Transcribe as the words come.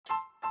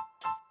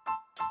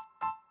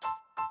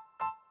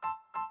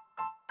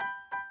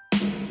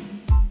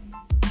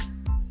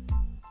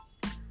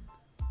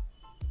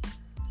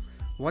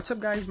What's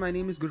up, guys? My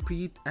name is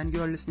Gurpreet, and you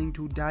are listening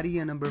to Daddy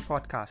a Number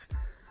podcast.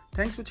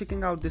 Thanks for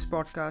checking out this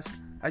podcast.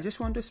 I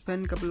just want to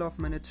spend a couple of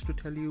minutes to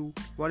tell you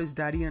what is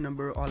Daddy a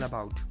Number all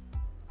about.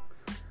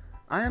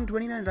 I am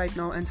 29 right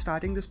now and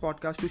starting this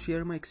podcast to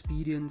share my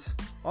experience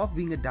of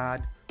being a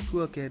dad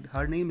to a kid.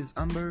 Her name is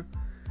Amber.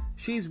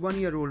 She is 1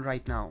 year old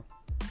right now.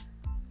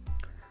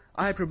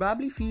 I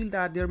probably feel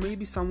that there may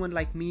be someone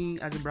like me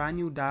as a brand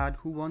new dad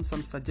who wants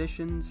some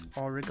suggestions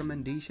or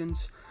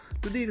recommendations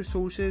to the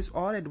resources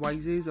or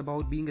advices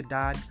about being a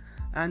dad,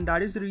 and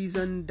that is the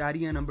reason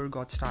Daddy a Number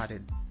got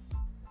started.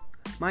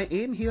 My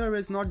aim here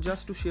is not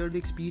just to share the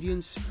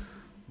experience,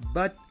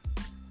 but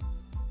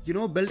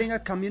building a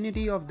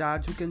community of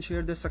dads who can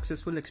share their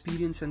successful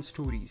experience and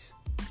stories.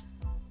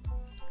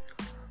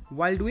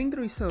 While doing the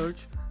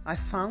research, I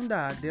found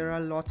that there are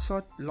lots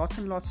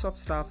and lots of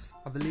stuff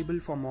available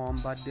for mom,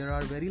 but there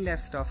are very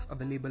less stuff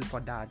available for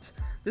dads.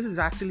 This is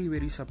actually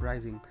very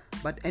surprising.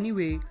 But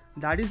anyway,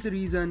 that is the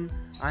reason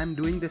I am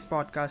doing this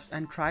podcast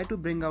and try to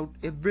bring out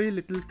every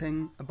little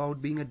thing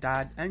about being a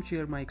dad and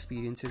share my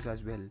experiences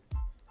as well.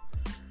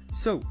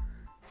 So,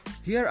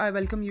 here I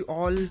welcome you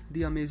all,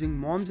 the amazing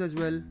moms as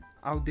well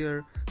out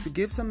there, to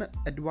give some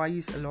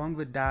advice along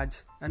with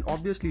dads and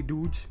obviously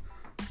dudes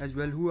as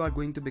well who are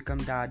going to become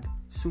dad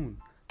soon.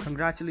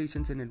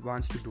 Congratulations in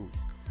advance to those.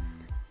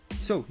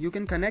 So you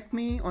can connect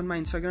me on my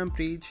Instagram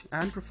page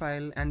and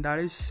profile, and that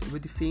is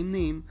with the same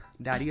name,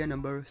 Daddy a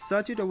Number.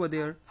 Search it over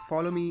there,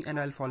 follow me, and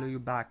I'll follow you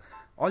back.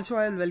 Also,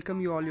 I'll welcome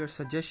you all your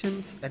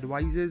suggestions,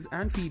 advices,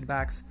 and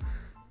feedbacks.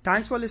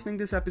 Thanks for listening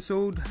this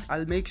episode.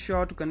 I'll make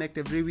sure to connect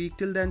every week.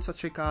 Till then, Sat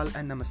Sri Akal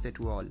and Namaste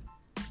to all.